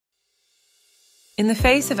In the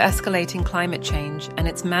face of escalating climate change and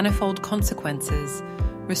its manifold consequences,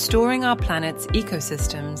 restoring our planet's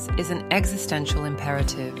ecosystems is an existential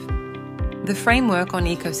imperative. The Framework on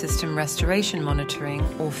Ecosystem Restoration Monitoring,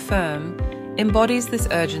 or FERM, embodies this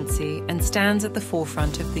urgency and stands at the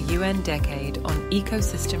forefront of the UN Decade on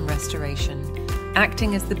Ecosystem Restoration,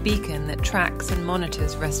 acting as the beacon that tracks and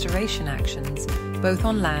monitors restoration actions, both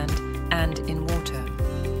on land and in water.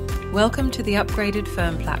 Welcome to the upgraded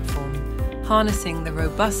FERM platform, harnessing the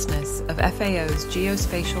robustness of FAO's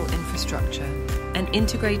geospatial infrastructure and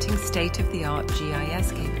integrating state-of-the-art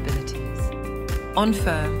GIS capabilities. On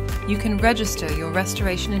FERM, you can register your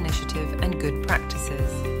restoration initiative and good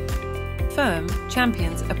practices. FERM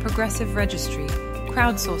champions a progressive registry,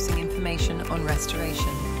 crowdsourcing information on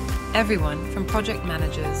restoration. Everyone from project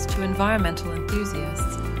managers to environmental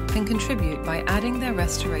enthusiasts can contribute by adding their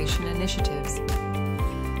restoration initiatives.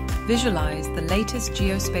 Visualize the latest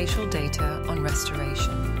geospatial data on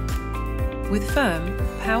restoration. With FERM,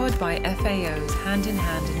 powered by FAO's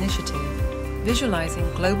Hand-in-Hand initiative, visualizing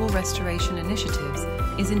global restoration initiatives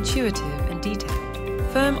is intuitive and detailed.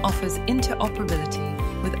 FERM offers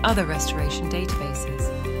interoperability with other restoration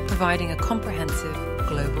databases, providing a comprehensive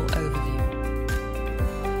global overview.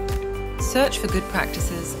 Search for good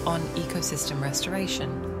practices on ecosystem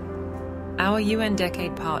restoration. Our UN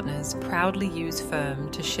Decade partners proudly use FERM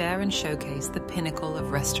to share and showcase the pinnacle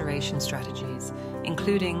of restoration strategies,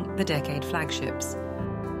 including the Decade flagships.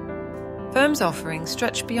 FERM's offerings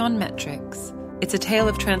stretch beyond metrics. It's a tale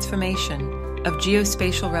of transformation, of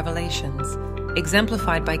geospatial revelations,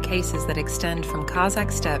 exemplified by cases that extend from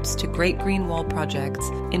Kazakh steppes to Great Green Wall projects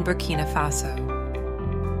in Burkina Faso.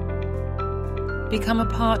 Become a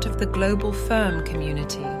part of the global FERM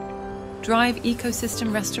community. Drive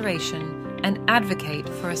ecosystem restoration and advocate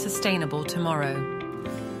for a sustainable tomorrow.